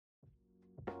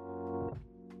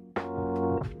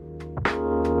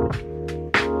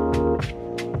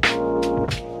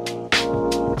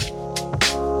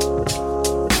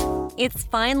It's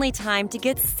finally time to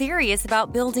get serious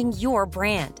about building your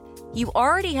brand. You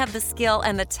already have the skill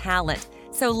and the talent,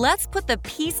 so let's put the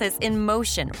pieces in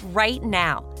motion right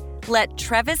now. Let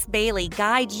Travis Bailey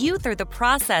guide you through the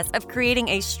process of creating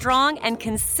a strong and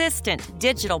consistent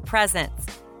digital presence.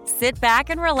 Sit back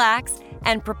and relax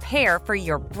and prepare for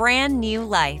your brand new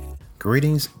life.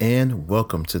 Greetings and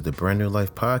welcome to the Brand New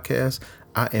Life Podcast.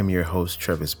 I am your host,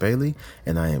 Travis Bailey,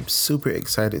 and I am super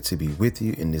excited to be with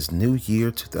you in this new year,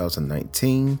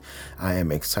 2019. I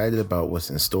am excited about what's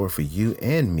in store for you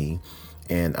and me,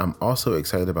 and I'm also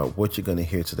excited about what you're going to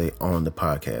hear today on the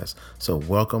podcast. So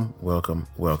welcome.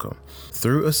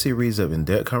 Through a series of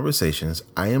in-depth conversations,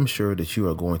 I am sure that you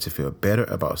are going to feel better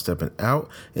about stepping out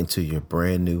into your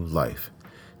brand new life.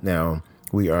 Now,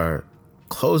 we are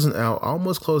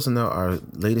almost closing out our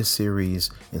latest series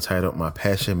entitled My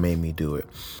Passion Made Me Do It.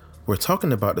 We're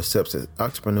talking about the steps that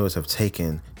entrepreneurs have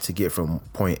taken to get from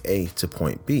point A to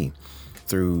point B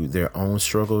through their own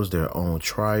struggles, their own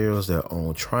trials, their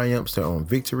own triumphs, their own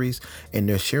victories, and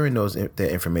they're sharing that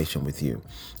information with you.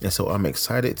 And so I'm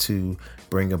excited to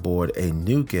bring aboard a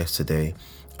new guest today.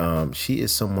 She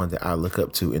is someone that I look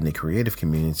up to in the creative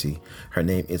community. Her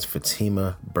name is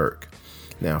Fatima Burke.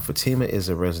 Now, Fatima is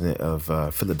a resident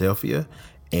of Philadelphia,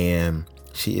 and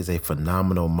she is a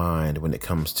phenomenal mind when it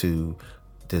comes to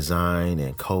design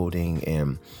and coding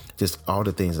and just all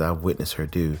the things that I've witnessed her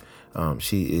do.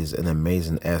 She is an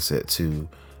amazing asset to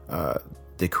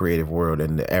the creative world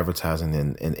and the advertising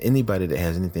and anybody that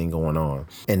has anything going on.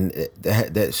 And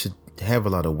that should have a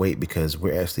lot of weight because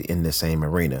we're actually in the same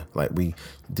arena. Like, we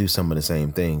do some of the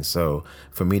same things. So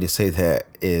for me to say that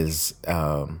is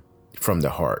from the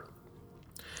heart.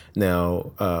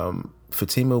 Now,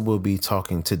 Fatima will be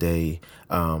talking today,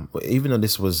 even though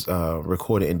this was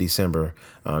recorded in December,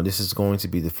 this is going to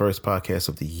be the first podcast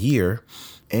of the year,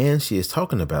 and she is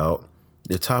talking about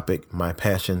the topic, My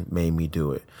Passion Made Me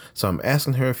Do It. So I'm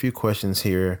asking her a few questions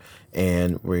here,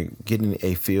 and we're getting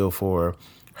a feel for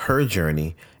her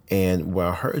journey, and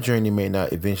while her journey may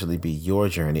not eventually be your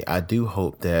journey, I do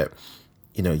hope that,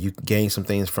 you gain some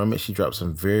things from it. She dropped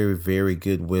some very, very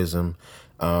good wisdom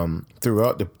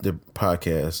throughout the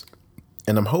podcast.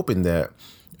 And I'm hoping that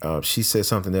she said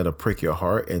something that'll prick your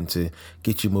heart and to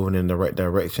get you moving in the right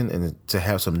direction and to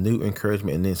have some new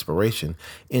encouragement and inspiration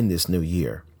in this new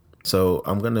year. So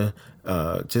I'm going to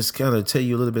just kind of tell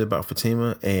you a little bit about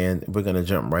Fatima, and we're going to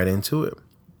jump right into it.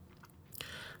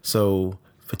 So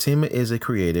Fatima is a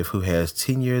creative who has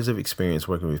 10 years of experience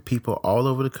working with people all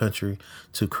over the country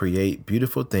to create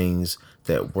beautiful things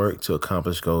that work to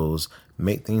accomplish goals,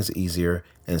 make things easier,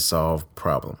 and solve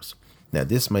problems. Now,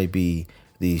 this may be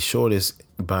the shortest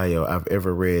bio I've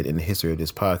ever read in the history of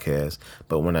this podcast,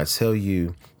 but when I tell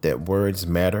you that words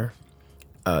matter,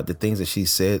 the things that she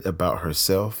said about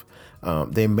herself,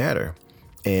 they matter.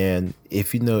 And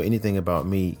if you know anything about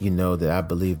me, you know that I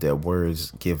believe that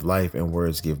words give life and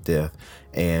words give death,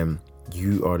 and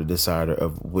you are the decider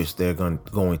of which they're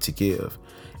going to give.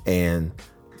 And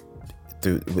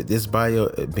with this bio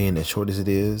being as short as it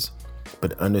is,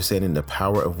 but understanding the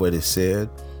power of what is said,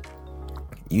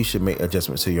 you should make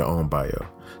adjustments to your own bio.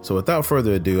 So without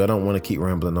further ado, I don't want to keep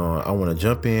rambling on. I want to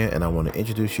jump in and I want to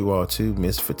introduce you all to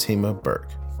Miss Fatima Burke.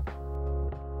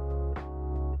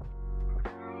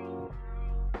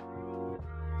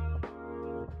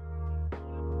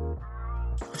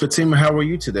 Fatima, how are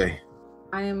you today?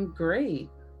 I am great.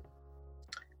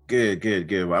 Good.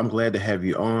 Well, I'm glad to have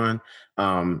you on.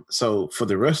 So for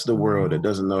the rest of the world that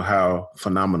doesn't know how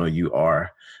phenomenal you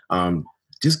are,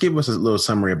 just give us a little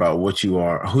summary about what you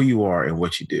are, who you are, and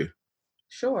what you do.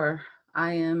 Sure.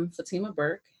 I am Fatima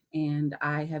Burke, and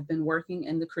I have been working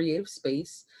in the creative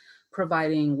space,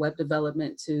 providing web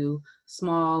development to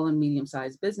small and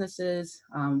medium-sized businesses,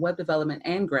 web development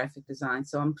and graphic design.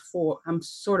 So I'm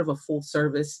sort of a full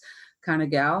service kind of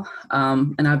gal.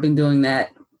 And I've been doing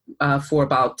that for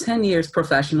about 10 years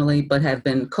professionally, but have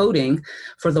been coding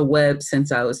for the web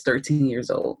since I was 13 years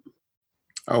old.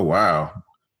 Oh, wow.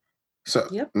 So,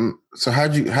 yep. So how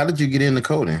did you get into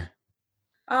coding?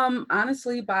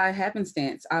 Honestly, by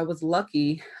happenstance. I was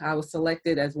lucky. I was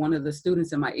selected as one of the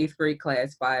students in my 8th grade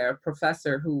class by a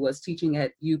professor who was teaching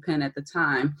at UPenn at the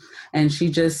time. And she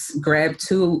just grabbed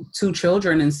two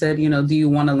children and said, do you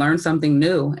want to learn something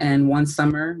new? And one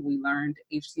summer we learned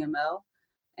HTML,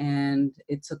 and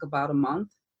it took about a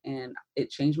month, and it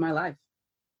changed my life.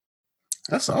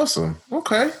 That's awesome.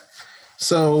 Okay.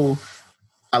 So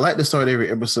I like to start every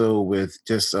episode with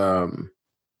just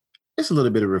it's a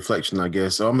little bit of reflection, I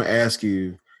guess. So I'm going to ask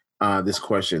you this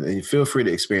question, and feel free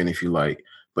to expand if you like.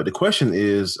 But the question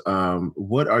is,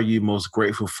 what are you most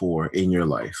grateful for in your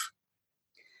life?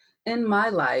 In my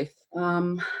life,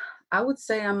 Um, I would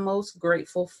say I'm most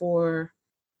grateful for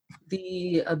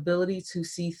the ability to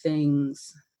see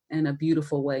things in a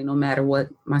beautiful way, no matter what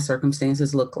my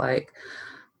circumstances look like.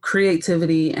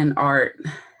 Creativity and art,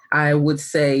 I would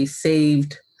say,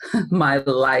 saved my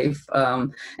life.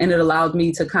 And it allowed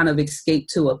me to kind of escape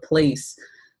to a place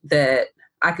that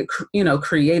I could,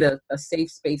 create a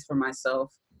safe space for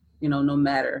myself, no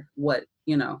matter what,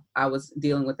 I was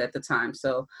dealing with at the time.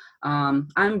 So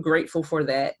I'm grateful for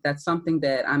that. That's something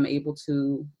that I'm able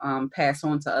to pass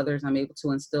on to others. I'm able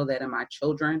to instill that in my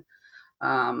children.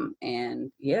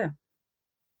 And yeah.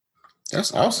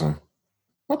 That's awesome.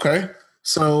 Okay.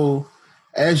 So,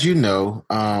 as you know,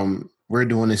 we're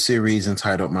doing a series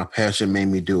entitled My Passion Made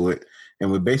Me Do It.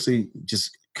 And we're basically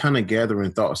just kind of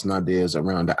gathering thoughts and ideas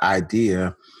around the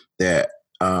idea that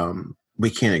we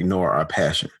can't ignore our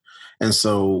passion. And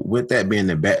so, with that being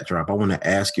the backdrop, I want to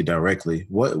ask you directly,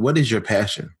 what is your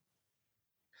passion?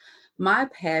 My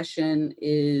passion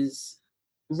is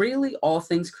really all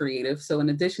things creative. So in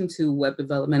addition to web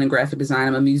development and graphic design,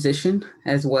 I'm a musician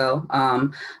as well.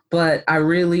 But I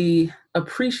really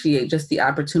appreciate just the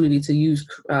opportunity to use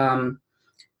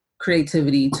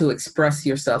creativity to express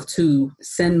yourself, to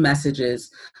send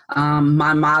messages.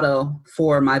 My motto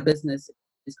for my business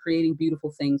is creating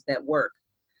beautiful things that work.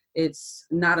 It's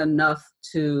not enough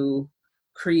to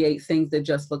create things that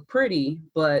just look pretty,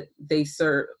 but they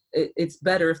serve, it's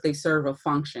better if they serve a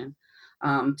function,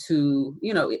 to,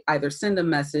 either send a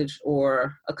message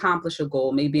or accomplish a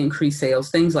goal, maybe increase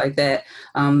sales, things like that.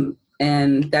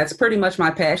 And that's pretty much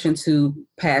my passion, to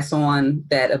pass on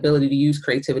that ability to use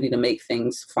creativity to make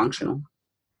things functional.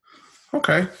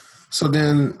 Okay. So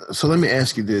let me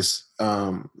ask you this,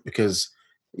 because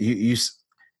you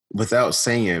without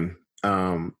saying,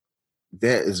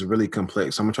 that is really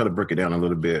complex. So I'm gonna try to break it down a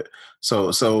little bit.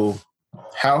 So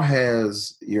how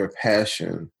has your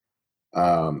passion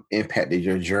impacted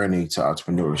your journey to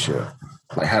entrepreneurship?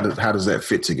 Like how does that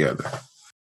fit together?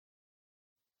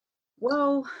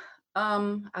 Well,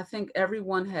 I think every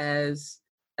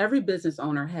business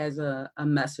owner has a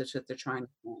message that they're trying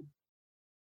to send.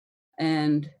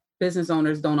 And business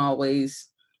owners don't always,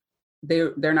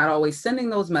 they're not always sending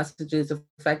those messages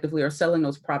effectively or selling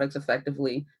those products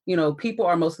effectively. People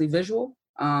are mostly visual.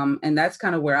 And that's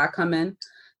kind of where I come in.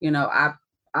 I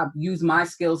use my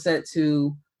skill set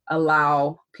to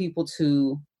allow people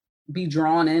to be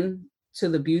drawn in to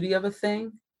the beauty of a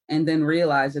thing, and then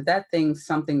realize that that thing's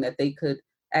something that they could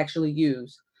actually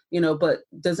use. But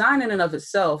design in and of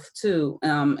itself too,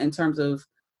 in terms of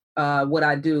what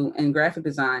I do in graphic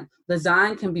design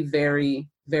can be very,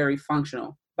 very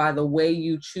functional by the way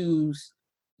you choose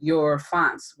your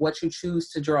fonts, what you choose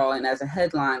to draw in as a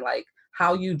headline, like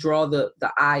how you draw the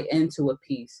eye into a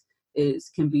piece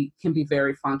can be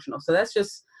very functional. So that's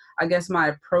just, I guess, my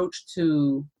approach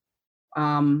to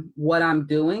what I'm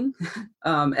doing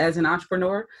as an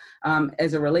entrepreneur,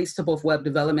 as it relates to both web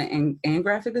development and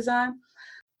graphic design.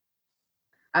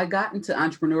 I got into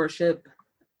entrepreneurship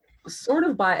sort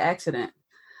of by accident.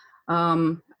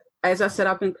 As I said,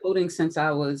 I've been coding since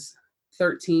I was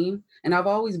 13, and I've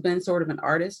always been sort of an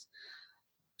artist.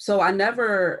 So I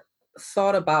never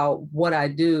thought about what I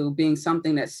do being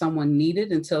something that someone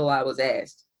needed until I was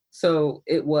asked. So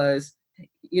it was,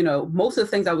 most of the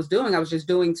things I was doing, I was just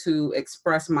doing to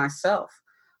express myself.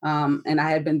 And I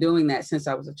had been doing that since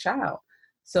I was a child.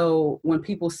 So when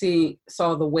people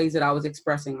saw the ways that I was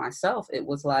expressing myself, it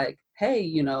was like,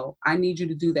 hey, I need you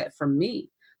to do that for me.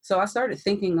 So I started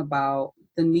thinking about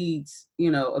the needs,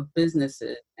 of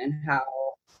businesses, and how,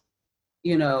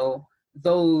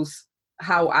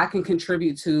 how I can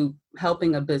contribute to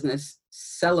helping a business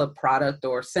sell a product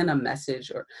or send a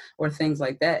message or things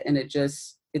like that. And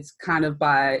it's kind of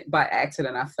by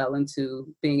accident I fell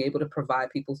into being able to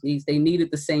provide people's needs. They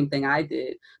needed the same thing I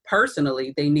did.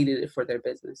 Personally, they needed it for their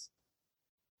business.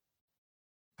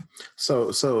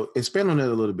 So expand on that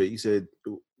a little bit. You said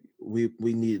we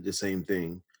needed the same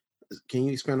thing. Can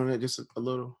you expand on that just a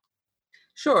little?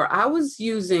 Sure. I was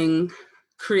using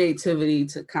creativity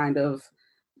to kind of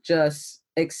just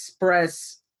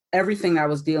express everything I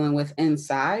was dealing with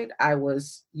inside. I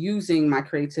was using my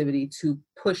creativity to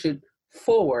push it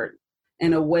forward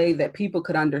in a way that people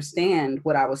could understand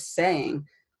what I was saying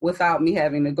without me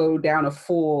having to go down a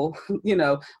full,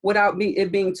 without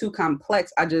it being too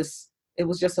complex. It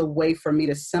was just a way for me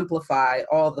to simplify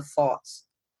all the thoughts.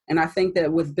 And I think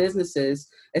that with businesses,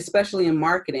 especially in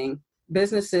marketing,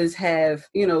 businesses have,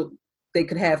 they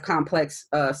could have complex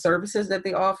services that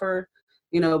they offer,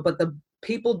 but the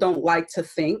people don't like to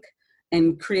think,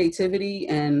 and creativity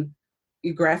and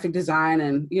graphic design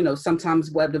and,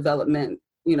 sometimes web development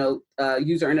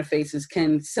user interfaces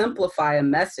can simplify a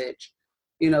message,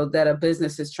 that a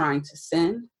business is trying to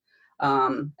send.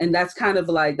 And that's kind of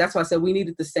like, that's why I said we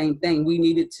needed the same thing.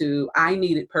 I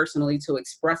needed personally to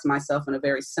express myself in a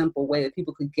very simple way that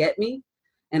people could get me.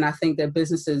 And I think that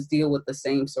businesses deal with the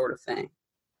same sort of thing.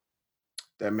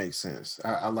 That makes sense.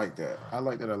 I like that. I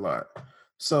like that a lot.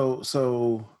 So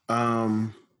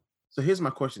here's my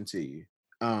question to you.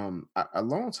 A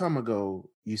long time ago,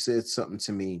 you said something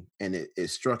to me, and it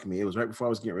struck me. It was right before I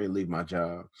was getting ready to leave my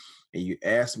job, and you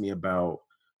asked me about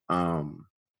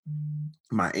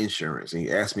my insurance, and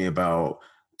you asked me about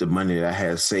the money that I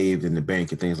had saved in the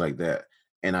bank and things like that.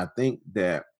 And I think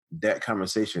that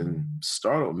conversation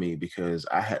startled me because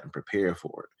I hadn't prepared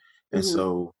for it. And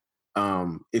so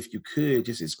if you could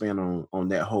just expand on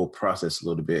that whole process a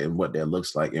little bit and what that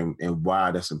looks like and why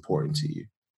that's important to you.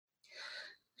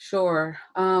 Sure.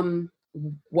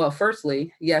 Well,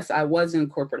 firstly, yes, I was in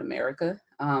corporate America.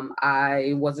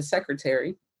 I was a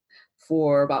secretary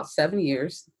for about 7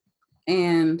 years.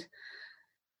 And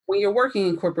when you're working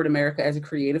in corporate America as a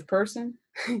creative person,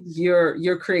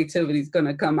 your creativity is going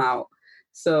to come out.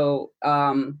 So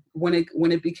when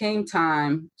it became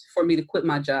time for me to quit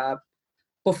my job,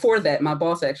 before that, my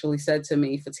boss actually said to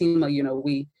me, Fatima,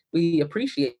 we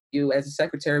appreciate you as a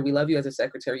secretary. We love you as a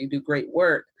secretary. You do great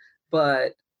work,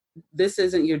 but this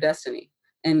isn't your destiny.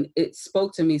 And it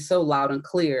spoke to me so loud and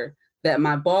clear that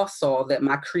my boss saw that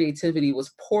my creativity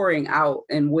was pouring out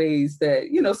in ways that,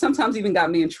 sometimes even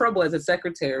got me in trouble as a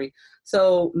secretary.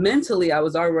 So mentally, I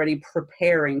was already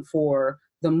preparing for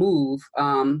the move.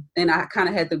 And I kind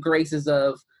of had the graces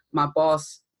of my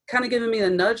boss kind of giving me a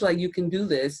nudge, like, you can do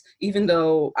this, even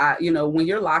though when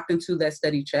you're locked into that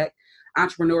steady check,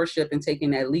 entrepreneurship and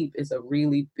taking that leap is a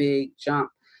really big jump.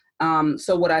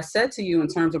 So what I said to you in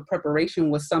terms of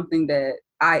preparation was something that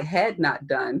I had not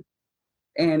done.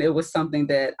 And it was something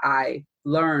that I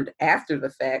learned after the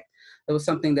fact. It was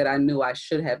something that I knew I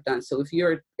should have done. So if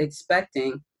you're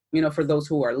expecting, for those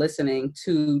who are listening,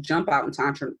 to jump out into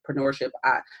entrepreneurship,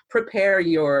 prepare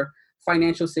your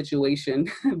financial situation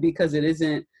because it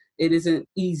isn't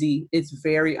easy. It's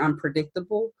very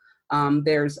unpredictable.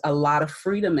 There's a lot of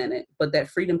freedom in it, but that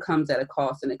freedom comes at a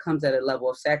cost, and it comes at a level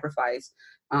of sacrifice.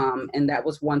 And that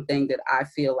was one thing that I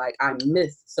feel like I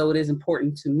missed. So it is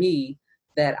important to me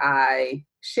that I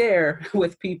share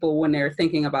with people when they're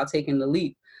thinking about taking the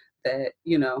leap that,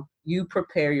 you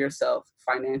prepare yourself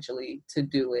financially to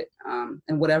do it,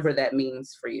 and whatever that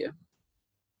means for you.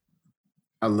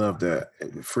 I love that.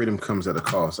 Freedom comes at a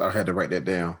cost. I had to write that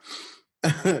down.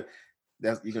 You're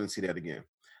going to see that again.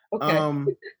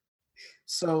 Okay.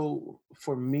 So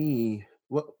for me,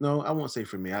 well, no, I won't say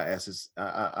for me. I ask this.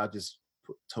 I just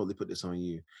totally put this on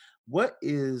you. What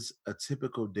is a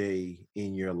typical day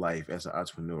in your life as an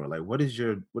entrepreneur? Like, what is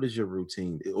your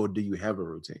routine, or do you have a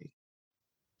routine?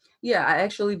 Yeah, I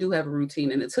actually do have a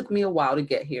routine, and it took me a while to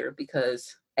get here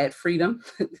because at freedom,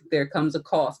 there comes a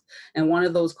cost. And one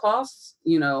of those costs,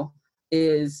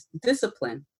 is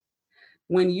discipline.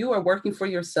 When you are working for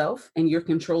yourself and you're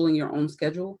controlling your own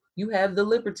schedule, you have the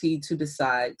liberty to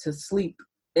decide to sleep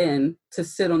in, to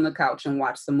sit on the couch and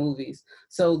watch the movies.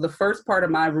 So the first part of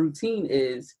my routine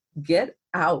is get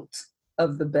out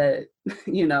of the bed,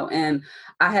 and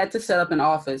I had to set up an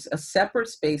office, a separate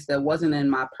space that wasn't in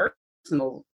my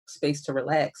personal space to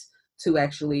relax, to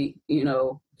actually,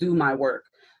 do my work.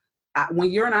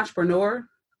 When you're an entrepreneur,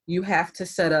 you have to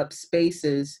set up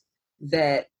spaces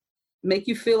that make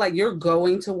you feel like you're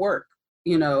going to work,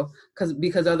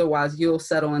 because otherwise you'll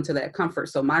settle into that comfort.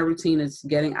 So my routine is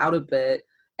getting out of bed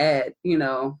at,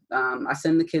 I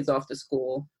send the kids off to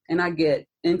school, and I get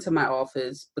into my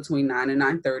office between 9 and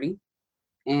 9:30.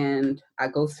 And I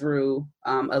go through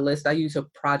a list. I use a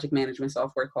project management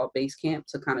software called Basecamp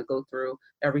to kind of go through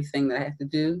everything that I have to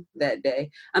do that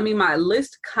day. I mean, my routine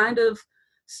kind of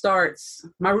starts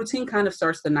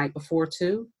the night before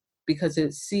too, because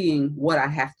it's seeing what I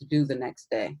have to do the next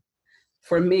day.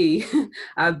 For me,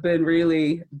 I've been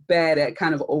really bad at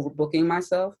kind of overbooking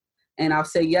myself. And I'll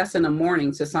say yes in the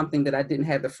morning to something that I didn't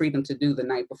have the freedom to do the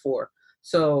night before.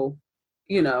 So,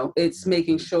 it's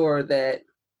making sure that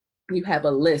you have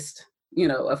a list,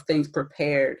 of things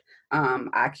prepared.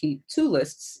 I keep 2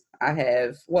 lists. I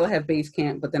have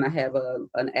Basecamp, but then I have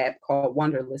an app called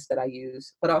Wunderlist that I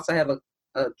use, but also I have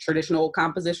a traditional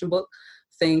composition book.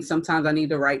 Things sometimes I need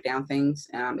to write down things.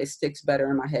 It sticks better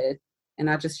in my head, and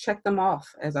I just check them off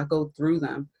as I go through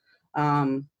them.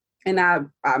 And I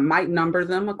might number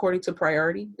them according to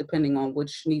priority, depending on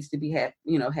which needs to be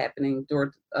happening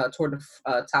toward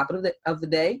the top of the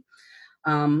day.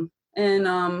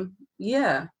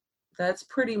 Yeah, that's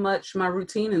pretty much my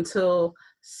routine until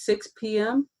 6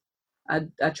 p.m.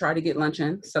 I try to get lunch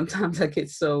in. Sometimes I get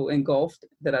so engulfed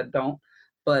that I don't,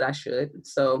 but I should.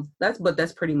 So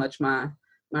that's pretty much my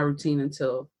routine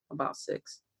until about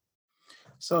 6.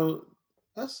 So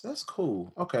that's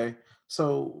cool. Okay.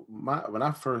 So my when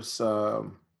I first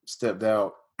stepped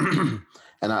out, and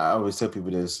I always tell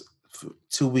people this: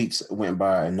 2 weeks went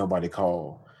by and nobody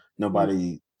called, Mm.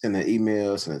 nobody sent an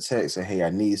email, sent a text, saying, "Hey, I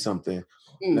need something."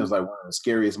 And it was Mm. like one of the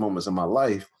scariest moments of my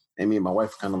life. And me and my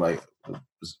wife kind of like,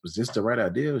 was this the right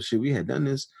idea? Should we have done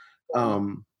this?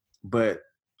 Wow. But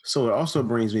so it also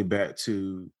brings me back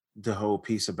to the whole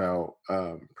piece about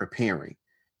preparing.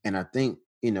 And I think,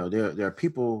 there are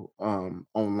people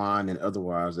online and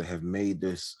otherwise that have made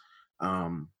this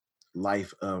um,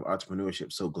 life of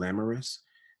entrepreneurship so glamorous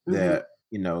Hmm. that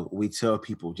we tell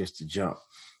people just to jump.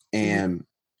 Hmm. And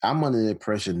I'm under the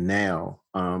impression now,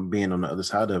 being on the other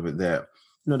side of it, that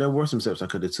there were some steps I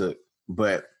could have took,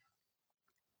 but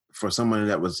for someone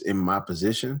that was in my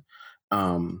position,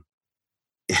 um,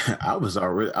 I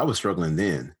was struggling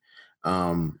then.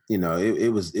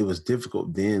 It was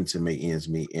difficult then to make ends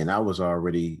meet, and I was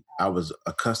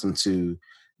accustomed to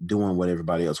doing what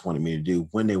everybody else wanted me to do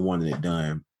when they wanted it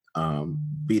done.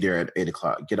 Be there at 8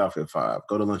 o'clock, get off at 5,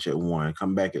 go to lunch at 1,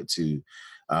 come back at 2,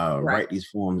 Right. write these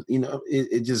forms.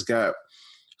 It just got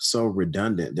so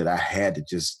redundant that I had to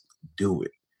just do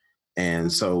it. And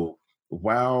Mhm. so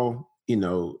while,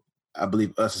 I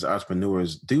believe us as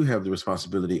entrepreneurs do have the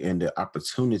responsibility and the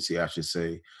opportunity, I should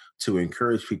say, to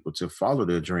encourage people to follow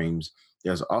their dreams,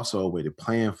 there's also a way to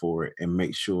plan for it and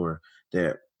make sure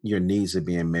that your needs are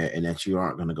being met and that you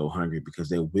aren't going to go hungry, because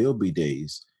there will be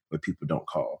days where people don't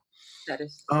call. That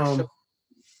is for sure.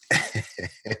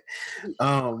 Um,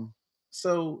 um,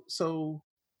 so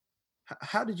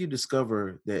how did you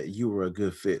discover that you were a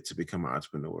good fit to become an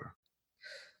entrepreneur?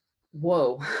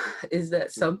 Whoa, is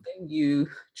that something you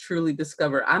truly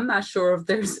discover? I'm not sure if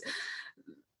there's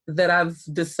that I've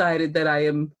decided that I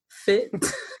am fit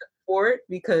for it,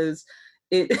 because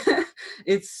it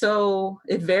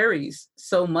it varies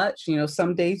so much.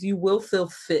 Some days you will feel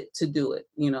fit to do it.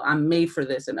 I'm made for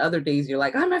this, and other days you're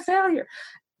like, I'm a failure.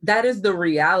 That is the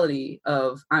reality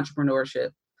of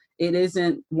entrepreneurship. It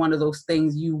isn't one of those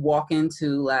things you walk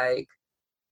into like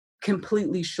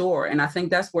completely sure. And I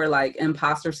think that's where like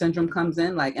imposter syndrome comes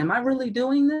in. Like, am I really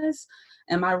doing this?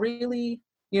 Am I really,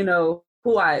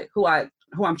 who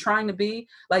I'm trying to be?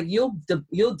 Like, you'll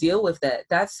deal with that.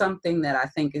 That's something that I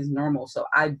think is normal. So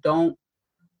I don't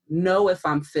know if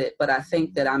I'm fit, but I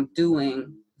think that I'm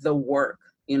doing the work,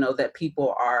 that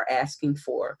people are asking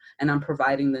for, and I'm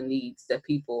providing the needs that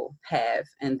people have.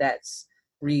 And that's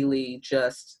really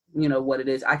just, what it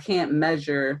is. I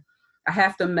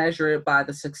have to measure it by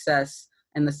the success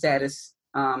and the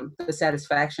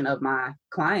satisfaction of my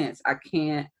clients. I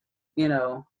can't, you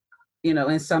know,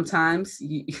 and sometimes,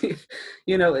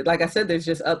 like I said, there's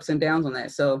just ups and downs on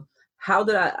that. So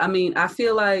I mean, I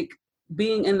feel like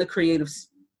being in the creative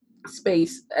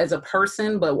space as a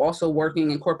person, but also working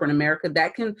in corporate America,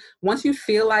 that can, once you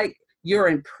feel like you're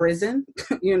in prison,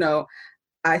 you know,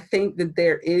 I think that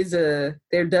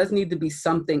there does need to be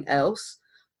something else.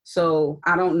 So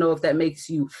I don't know if that makes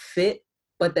you fit,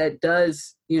 but that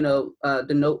does,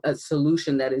 denote a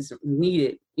solution that is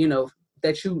needed,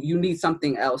 that you need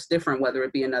something else different, whether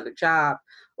it be another job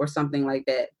or something like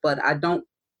that. But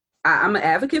I'm an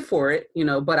advocate for it,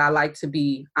 but I like to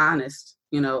be honest,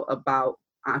 about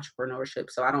entrepreneurship.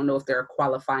 So I don't know if there are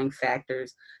qualifying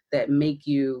factors that make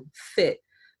you fit.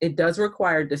 It does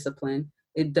require discipline.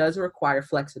 It does require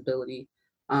flexibility.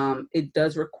 It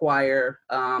does require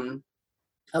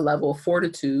a level of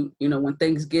fortitude. When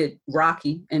things get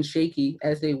rocky and shaky,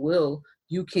 as they will,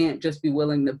 you can't just be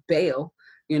willing to bail.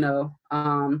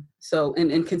 So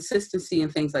and consistency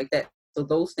and things like that. So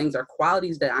those things are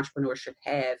qualities that entrepreneurs should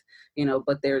have.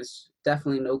 But there's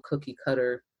definitely no cookie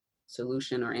cutter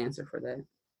solution or answer for that.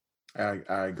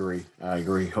 I agree. I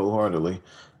agree wholeheartedly.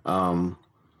 Um,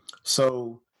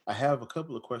 so I have a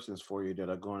couple of questions for you that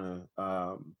are going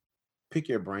to pick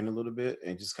your brain a little bit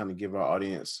and just kind of give our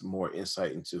audience more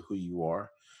insight into who you are.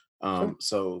 Sure.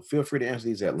 So feel free to answer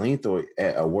these at length or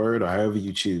at a word or however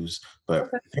you choose. But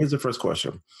Okay. here's the first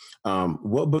question.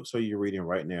 What books are you reading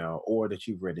right now, or that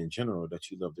you've read in general,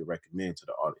 that you love to recommend to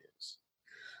the audience?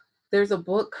 There's a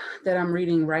book that I'm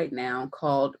reading right now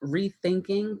called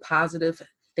Rethinking Positive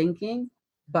Thinking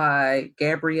by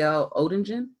Gabrielle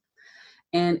Odingen.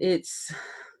 And it's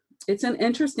an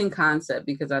interesting concept,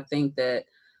 because I think that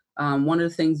one of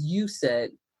the things you said,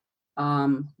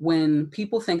 when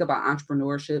people think about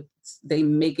entrepreneurship, they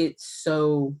make it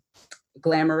so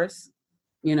glamorous.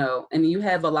 And you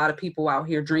have a lot of people out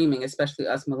here dreaming, especially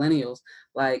us millennials,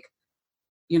 like,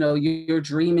 you're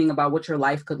dreaming about what your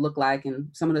life could look like and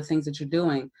some of the things that you're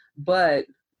doing. But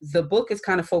the book is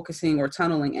kind of focusing or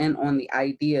tunneling in on the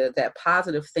idea that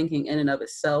positive thinking in and of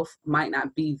itself might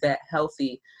not be that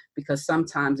healthy, because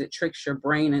sometimes it tricks your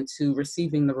brain into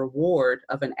receiving the reward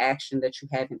of an action that you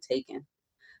haven't taken.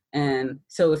 And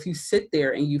so if you sit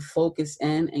there and you focus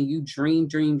in and you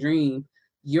dream,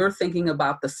 you're thinking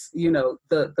about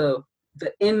the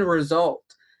end result,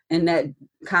 and that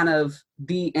kind of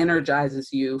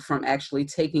de-energizes you from actually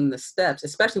taking the steps,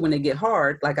 especially when they get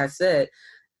hard. Like I said,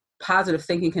 positive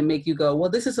thinking can make you go, well,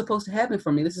 this is supposed to happen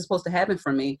for me. This is supposed to happen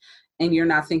for me. And you're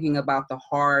not thinking about the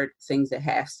hard things that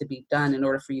has to be done in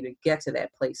order for you to get to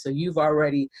that place. So you've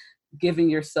already given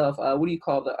yourself, what do you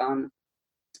call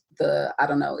I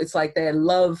don't know, it's like that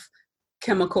love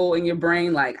chemical in your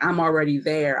brain. Like, I'm already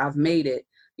there. I've made it,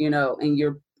 and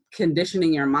you're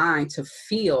conditioning your mind to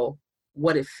feel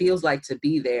what it feels like to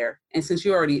be there. And since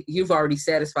you've already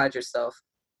satisfied yourself,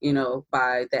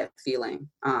 by that feeling.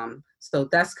 So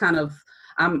that's kind of,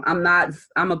 I'm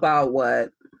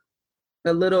about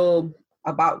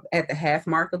about at the half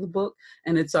mark of the book.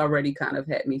 And it's already kind of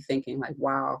had me thinking like,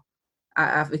 wow,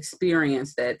 I've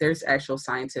experienced that there's actual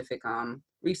scientific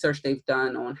research they've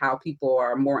done on how people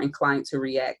are more inclined to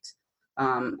react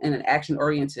in an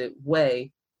action-oriented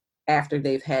way after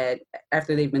they've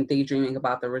been daydreaming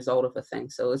about the result of a thing.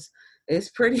 So it's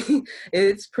pretty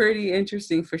it's pretty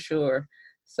interesting for sure.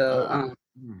 So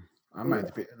I might have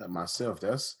to pick that up myself.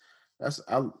 I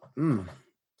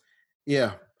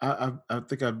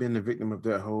think I've been the victim of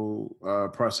that whole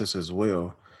process as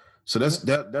well. So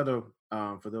that'll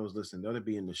for those listening, that'll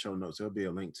be in the show notes. There'll be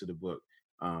a link to the book,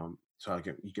 so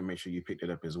you can make sure you pick it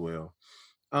up as well.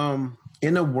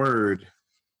 In a word,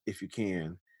 if you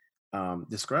can,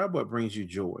 describe what brings you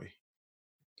joy.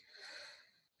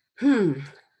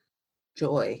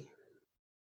 Joy.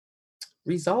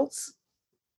 Results.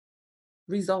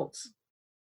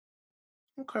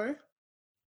 Okay.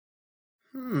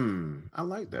 I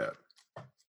like that.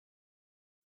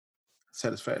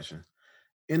 Satisfaction.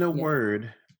 In a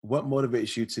word, what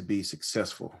motivates you to be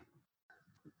successful?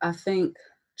 I think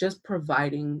just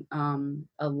providing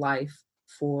a life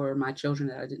for my children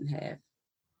that I didn't have.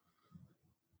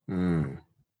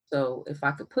 So if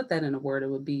I could put that in a word, it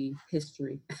would be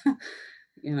history.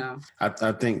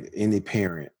 I think any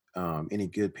parent, any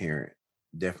good parent,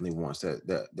 definitely wants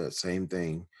that same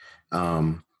thing.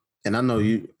 And I know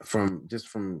you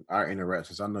from our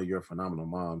interactions. I know you're a phenomenal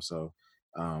mom. So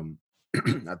I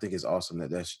think it's awesome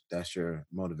that's your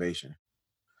motivation.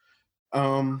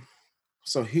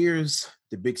 So here's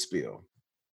the big spiel.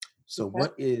 So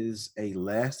what is a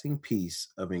lasting piece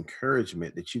of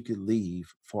encouragement that you could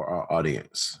leave for our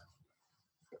audience?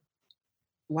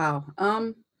 Wow.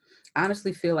 I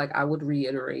honestly feel like I would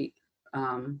reiterate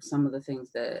some of the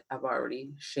things that I've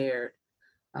already shared.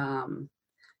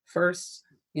 First,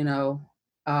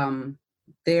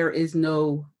 there is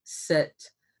no set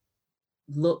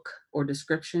look or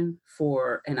description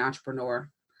for an entrepreneur.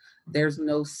 There's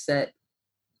no set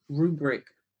rubric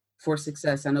for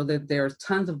success. I know that there's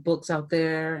tons of books out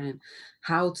there and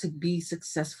how to be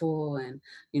successful and,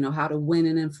 how to win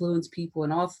and influence people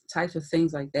and all types of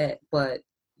things like that. But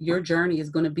your journey is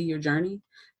going to be your journey,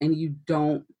 and you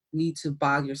don't need to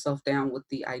bog yourself down with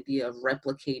the idea of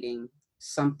replicating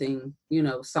something,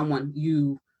 someone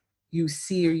you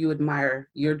see or you admire.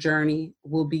 Your journey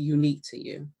will be unique to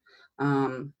you.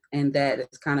 And that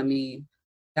is kind of me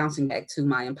bouncing back to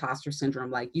my imposter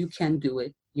syndrome. Like, you can do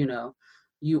it,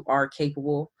 you are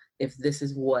capable if this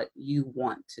is what you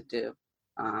want to do.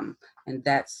 And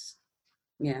that's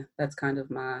kind of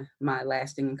my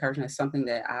lasting encouragement. It's something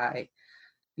that I,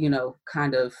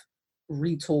 kind of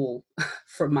retool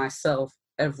for myself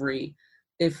every,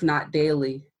 if not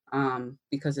daily,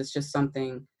 because it's just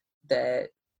something that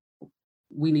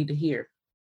we need to hear,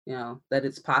 that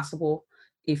it's possible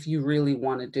if you really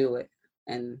want to do it.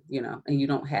 And, and you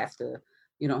don't have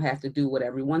to do what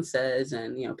everyone says,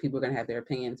 and, people are going to have their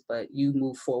opinions, but you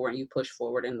move forward and you push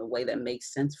forward in the way that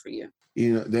makes sense for you.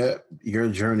 That your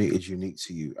journey is unique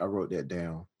to you. I wrote that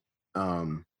down.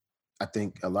 I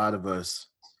think a lot of us,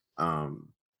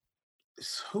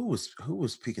 who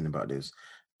was speaking about this?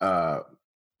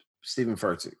 Stephen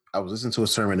Furtick. I was listening to a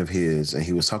sermon of his, and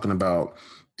he was talking about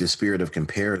the spirit of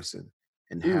comparison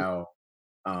and how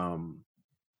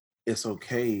it's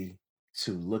okay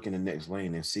to look in the next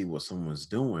lane and see what someone's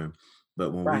doing,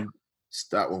 but when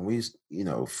we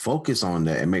focus on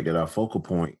that and make that our focal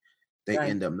point, they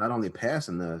end up not only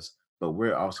passing us, but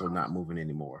we're also not moving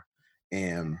anymore.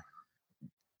 And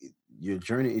your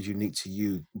journey is unique to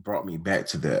you brought me back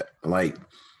to that. Like,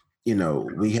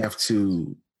 we have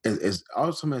to, as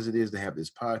awesome as it is to have this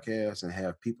podcast and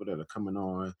have people that are coming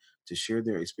on to share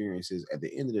their experiences, at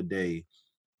the end of the day,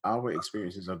 our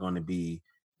experiences are going to be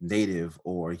native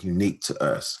or unique to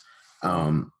us.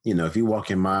 If you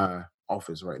walk in my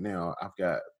office right now, I've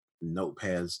got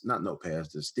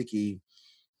the sticky,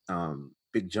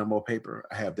 big jumbo paper.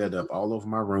 I have that up all over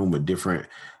my room with different,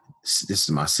 this is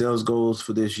my sales goals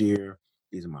for this year.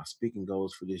 These are my speaking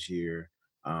goals for this year.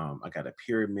 I got a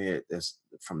pyramid that's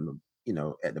from the,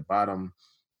 at the bottom,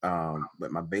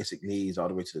 with my basic needs all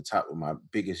the way to the top with my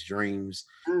biggest dreams.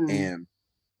 And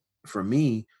for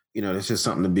me, it's just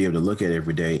something to be able to look at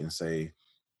every day and say,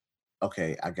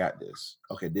 okay, I got this.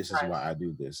 Okay, this is why I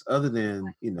do this. Other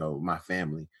than, my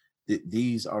family,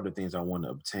 these are the things I want to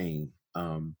obtain.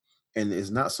 And it's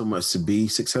not so much to be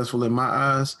successful in my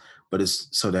eyes, but it's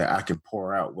so that I can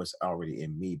pour out what's already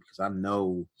in me, because I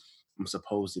know I'm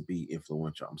supposed to be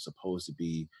influential. I'm supposed to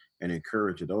be an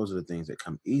encourager. Those are the things that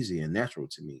come easy and natural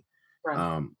to me.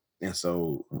 Right. And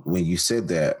so when you said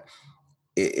that,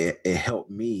 it helped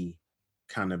me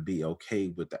kind of be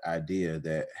okay with the idea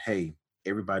that, hey,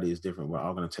 everybody is different. We're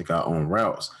all going to take our own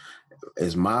routes.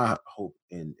 It's my hope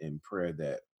and prayer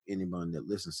that anyone that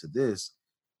listens to this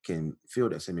can feel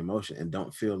that same emotion and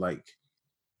don't feel like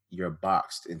you're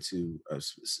boxed into a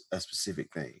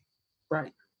specific thing.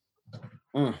 Right.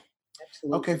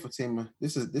 Okay, Fatima,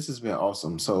 this has been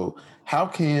awesome. So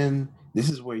this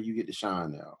is where you get to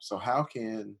shine now. So how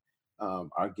can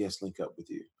our guests link up with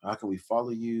you? How can we follow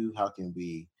you? How can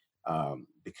we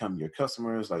become your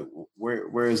customers? Like,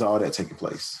 where is all that taking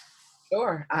place?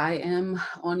 Sure. I am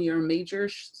on your major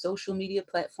social media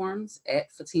platforms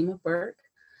at Fatima Burke.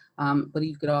 But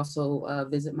you could also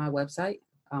visit my website.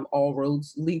 All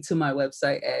roads lead to my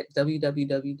website at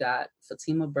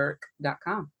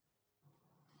www.fatimaburke.com.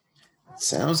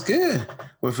 Sounds good.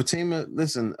 Well, Fatima,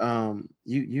 listen,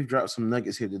 you've dropped some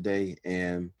nuggets here today,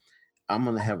 and I'm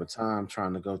gonna have a time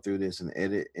trying to go through this and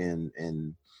edit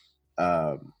and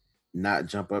not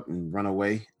jump up and run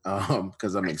away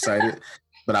because I'm excited.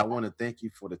 But I want to thank you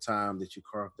for the time that you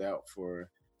carved out for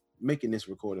making this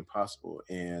recording possible.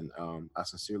 And I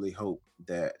sincerely hope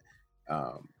that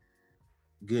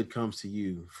good comes to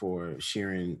you for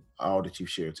sharing all that you've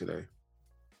shared today.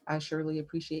 I surely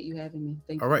appreciate you having me.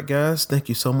 Thank you. All right, guys. Thank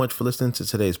you so much for listening to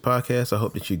today's podcast. I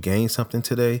hope that you gained something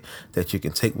today that you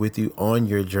can take with you on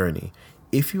your journey.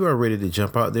 If you are ready to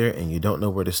jump out there and you don't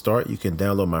know where to start, you can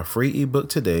download my free ebook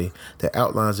today that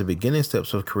outlines the beginning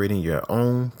steps of creating your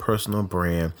own personal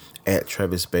brand at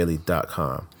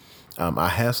travisbailey.com. I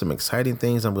have some exciting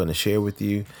things I'm going to share with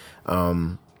you.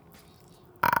 I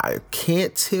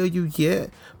can't tell you yet,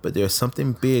 but there's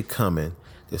something big coming.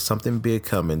 There's something big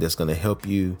coming that's going to help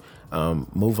you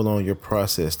move along your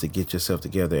process to get yourself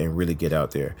together and really get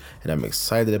out there. And I'm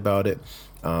excited about it.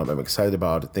 I'm excited about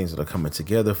all the things that are coming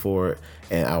together for it.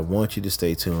 And I want you to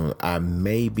stay tuned. I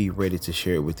may be ready to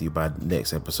share it with you by the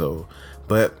next episode.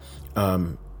 But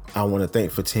I want to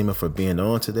thank Fatima for being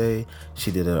on today.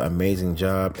 She did an amazing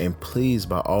job. And please,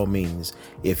 by all means,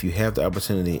 if you have the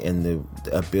opportunity and the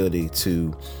ability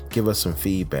to give us some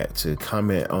feedback, to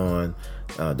comment on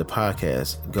the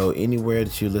podcast, go anywhere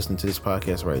that you listen to this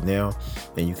podcast right now.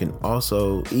 And you can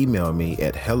also email me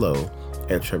at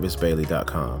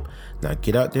hello@travisbailey.com. Now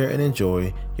get out there and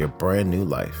enjoy your brand new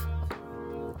life.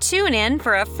 Tune in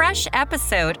for a fresh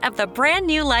episode of the Brand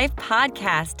New Life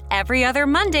podcast every other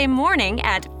Monday morning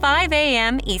at 5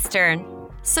 a.m. Eastern.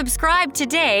 Subscribe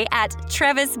today at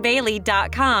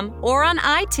travisbailey.com or on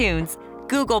iTunes,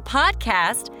 Google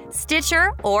Podcast,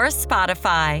 Stitcher, or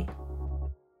Spotify.